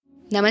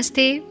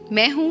नमस्ते,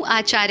 मैं हूँ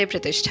आचार्य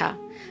प्रतिष्ठा।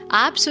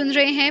 आप सुन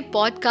रहे हैं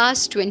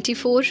पॉडकास्ट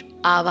 24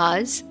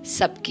 आवाज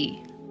सबकी।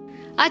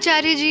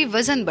 आचार्य जी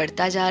वजन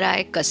बढ़ता जा रहा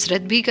है,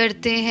 कसरत भी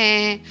करते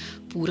हैं,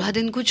 पूरा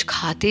दिन कुछ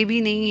खाते भी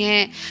नहीं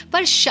हैं,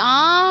 पर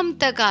शाम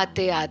तक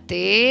आते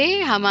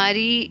आते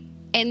हमारी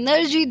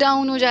एनर्जी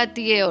डाउन हो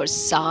जाती है और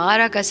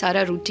सारा का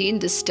सारा रूटीन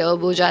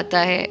डिस्टर्ब हो जाता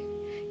है।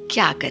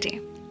 क्या करें?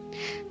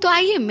 तो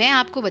आइए मैं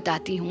आपको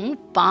बताती हूँ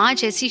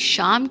 5 ऐसी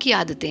शाम की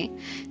आदतें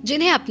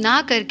जिन्हें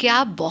अपना करके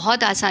आप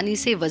बहुत आसानी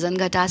से वजन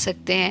घटा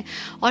सकते हैं।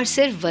 और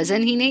सिर्फ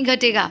वजन ही नहीं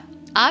घटेगा,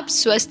 आप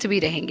स्वस्थ भी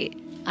रहेंगे।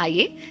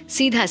 आइए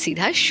सीधा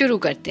सीधा शुरू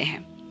करते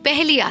हैं।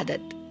 पहली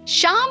आदत,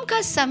 शाम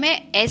का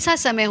समय ऐसा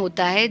समय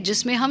होता है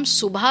जिसमें हम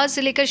सुबह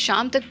से लेकर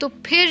शाम तक तो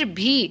फिर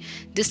भी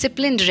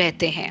डिसिप्लिन्ड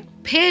रहते हैं,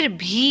 फिर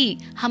भी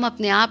हम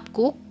अपने आप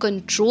को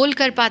कंट्रोल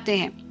कर पाते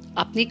हैं,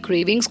 अपनी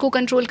क्रेविंग्स को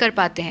कंट्रोल कर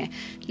पाते हैं।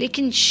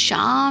 लेकिन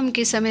शाम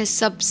के समय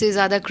सबसे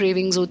ज़्यादा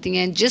क्रेविंग्स होती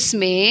हैं,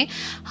 जिसमें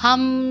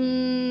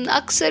हम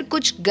अक्सर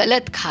कुछ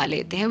गलत खा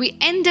लेते हैं। We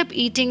end up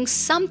eating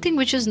something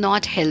which is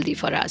not healthy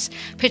for अस।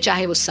 फिर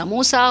चाहे वो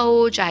समोसा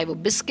हो, चाहे वो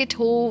बिस्किट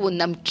हो, वो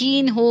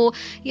नमकीन हो,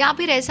 या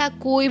फिर ऐसा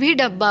कोई भी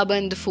डब्बा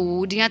बंद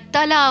फूड या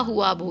तला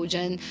हुआ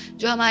भोजन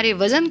जो हमारे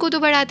वज़न को तो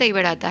बढ़ाता ही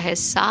बढ़ाता है,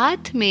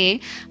 साथ में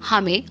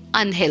हमें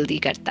अनहेल्दी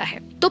करता है।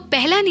 तो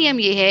पहला नियम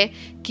ये है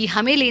कि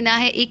हमें लेना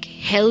है एक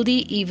हेल्दी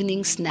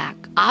इवनिंग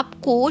स्नैक।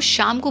 आपको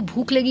शाम को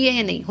भूख लगी है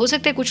या नहीं? हो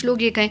सकता है कुछ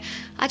लोग ये कहें,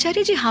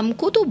 आचार्य जी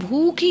हमको तो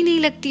भूख ही नहीं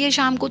लगती है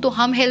शाम को, तो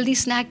हम हेल्दी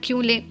स्नैक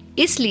क्यों लें?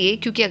 इसलिए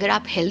क्योंकि अगर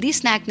आप हेल्दी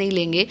स्नैक नहीं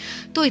लेंगे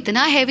तो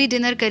इतना हैवी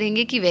डिनर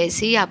करेंगे कि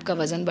वैसे ही आपका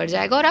वजन बढ़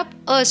जाएगा और आप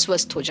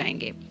अस्वस्थ हो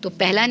जाएंगे। तो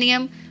पहला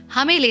नियम,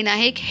 हमें लेना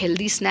है एक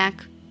हेल्दी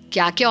स्नैक।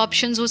 क्या क्या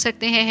ऑप्शंस हो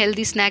सकते हैं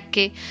हेल्दी स्नैक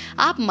के?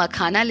 आप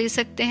मखाना ले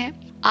सकते हैं,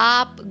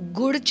 आप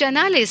गुड़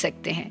चना ले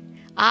सकते हैं,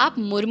 आप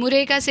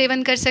मुरमुरे का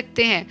सेवन कर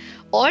सकते हैं,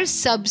 और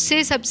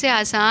सबसे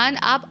आसान,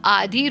 आप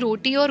आधी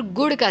रोटी और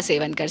गुड़ का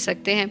सेवन कर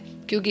सकते हैं,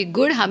 क्योंकि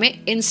गुड़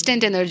हमें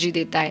इंस्टेंट एनर्जी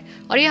देता है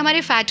और ये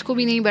हमारे फैट को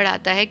भी नहीं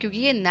बढ़ाता है, क्योंकि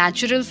ये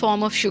नेचुरल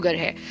फॉर्म ऑफ शुगर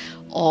है।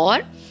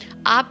 और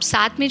आप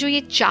साथ में जो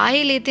ये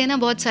चाय लेते हैं ना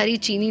बहुत सारी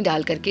चीनी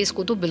डाल करके,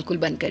 इसको तो बिल्कुल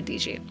बंद कर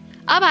दीजिए।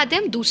 अब आते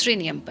हैं हम दूसरे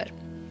नियम पर।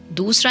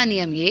 दूसरा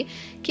नियम ये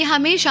कि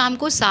हमें शाम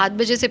को 7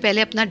 बजे से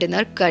पहले अपना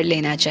डिनर कर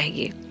लेना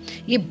चाहिए।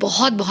 ये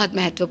बहुत बहुत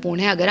महत्वपूर्ण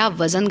है अगर आप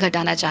वज़न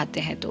घटाना चाहते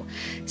हैं तो।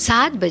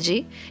 7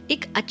 बजे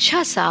एक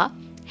अच्छा सा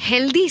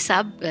हेल्दी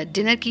सा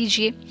डिनर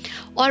कीजिए।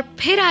 और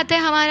फिर आता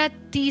है हमारा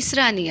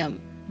तीसरा नियम,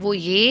 वो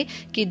ये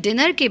कि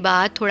डिनर के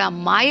बाद थोड़ा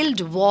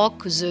माइल्ड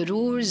वॉक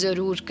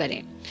ज़रूर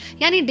करें।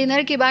 यानी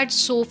डिनर के बाद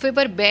सोफे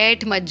पर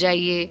बैठ मत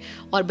जाइए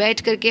और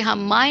बैठ करके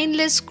हम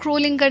माइंडलेस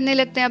स्क्रॉलिंग करने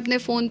लगते हैं अपने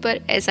फ़ोन पर।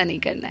 ऐसा नहीं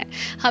करना है,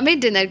 हमें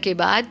डिनर के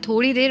बाद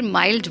थोड़ी देर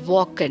माइल्ड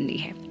वॉक करनी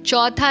है।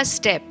 चौथा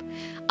स्टेप,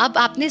 अब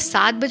आपने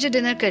 7 बजे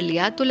डिनर कर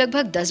लिया तो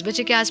लगभग 10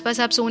 बजे के आसपास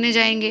आप सोने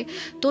जाएंगे।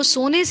 तो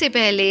सोने से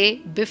पहले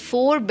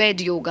before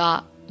bed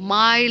yoga,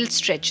 mild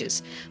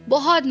stretches,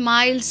 बहुत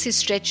माइल्ड सी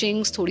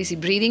स्ट्रेचिंग्स, थोड़ी सी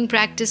ब्रीदिंग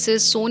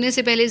प्रैक्टिसेस सोने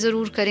से पहले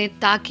ज़रूर करें,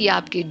 ताकि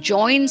आपके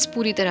जॉइंट्स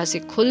पूरी तरह से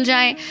खुल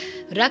जाएं,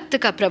 रक्त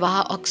का प्रवाह,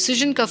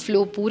 ऑक्सीजन का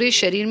फ्लो पूरे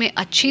शरीर में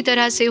अच्छी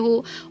तरह से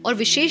हो। और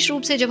विशेष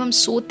रूप से जब हम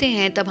सोते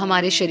हैं तब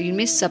हमारे शरीर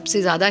में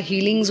सबसे ज़्यादा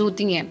हीलिंग्स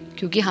होती हैं,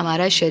 क्योंकि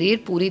हमारा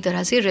शरीर पूरी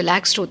तरह से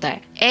रिलैक्स्ड होता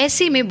है।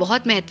 ऐसे में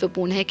बहुत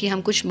महत्वपूर्ण है कि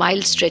हम कुछ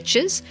माइल्ड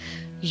स्ट्रेचेस,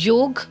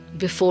 योग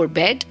बिफोर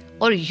बेड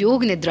और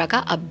योग निद्रा का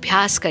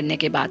अभ्यास करने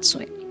के बाद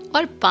सोएं।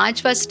 और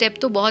 5वां स्टेप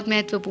तो बहुत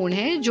महत्वपूर्ण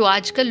है, जो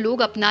आजकल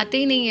लोग अपनाते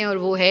ही नहीं है, और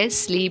वो है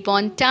स्लीप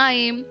ऑन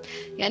टाइम,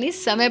 यानी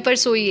समय पर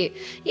सोइए।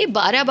 ये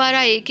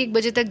 12-12, 1-1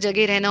 बजे तक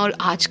जगे रहना। और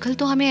आजकल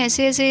तो हमें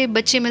ऐसे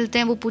बच्चे मिलते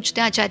हैं, वो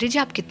पूछते हैं आचार्य जी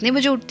आप कितने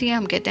बजे उठती हैं?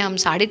 हम कहते हैं हम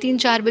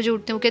 3:30-4 बजे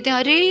उठते हैं। वो कहते हैं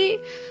अरे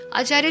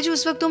आचार्य जी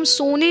उस वक्त तो हम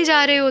सोने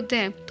जा रहे होते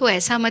हैं। तो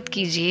ऐसा मत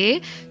कीजिए,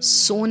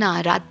 सोना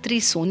रात्रि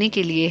सोने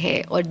के लिए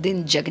है और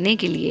दिन जगने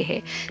के लिए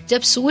है।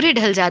 जब सूर्य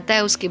ढल जाता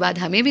है उसके बाद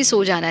हमें भी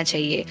सो जाना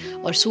चाहिए,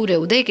 और सूर्य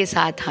उदय के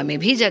साथ हमें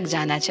भी जग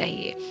जाना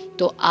चाहिए।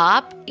 तो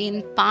आप इन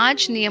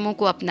 5 नियमों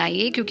को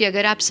अपनाइए, क्योंकि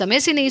अगर आप समय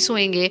से नहीं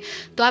सोएंगे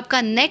तो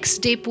आपका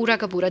नेक्स्ट डे पूरा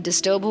का पूरा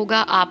डिस्टर्ब होगा।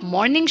 आप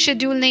मॉर्निंग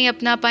शेड्यूल नहीं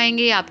अपना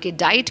पाएंगे, आपके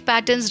डाइट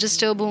पैटर्न्स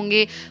डिस्टर्ब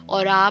होंगे,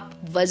 और आप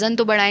वजन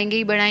तो बढ़ाएंगे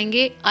ही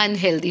बढ़ाएंगे,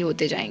 अनहेल्दी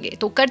होते जाएंगे।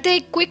 तो करते हैं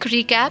एक क्विक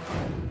रिकैप।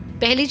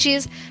 पहली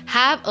चीज,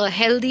 have a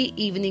healthy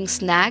evening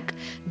snack.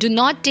 Do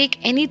not take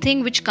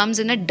anything which comes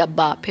in अ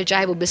डब्बा, फिर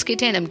चाहे वो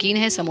बिस्किट है, नमकीन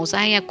है, समोसा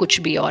है या कुछ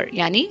भी और,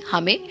 यानी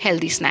हमें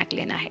हेल्दी स्नैक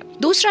लेना है।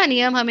 दूसरा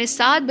नियम, हमें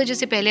 7 बजे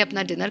से पहले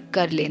अपना डिनर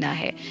कर लेना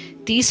है।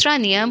 तीसरा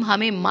नियम,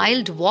 हमें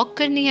माइल्ड वॉक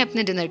करनी है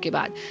अपने डिनर के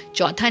बाद।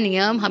 चौथा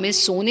नियम, हमें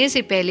सोने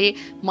से पहले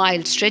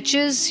माइल्ड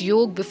स्ट्रेचेस,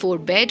 योग बिफोर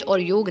बेड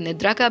और योग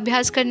निद्रा का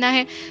अभ्यास करना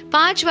है।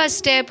 5वां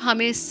स्टेप,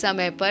 हमें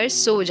समय पर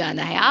सो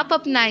जाना है। आप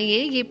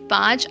अपनाइए ये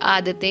 5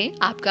 आदतें,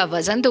 आपका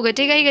वजन तो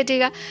घटेगा ही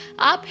घटेगा,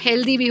 आप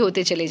हेल्दी भी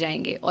होते चले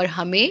जाएंगे। और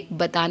हमें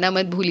बताना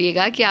मत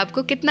भूलिएगा कि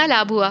आपको कितना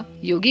लाभ हुआ।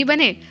 योगी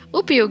बने,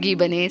 उपयोगी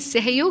बने,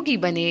 सहयोगी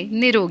बने,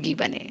 निरोगी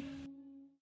बने।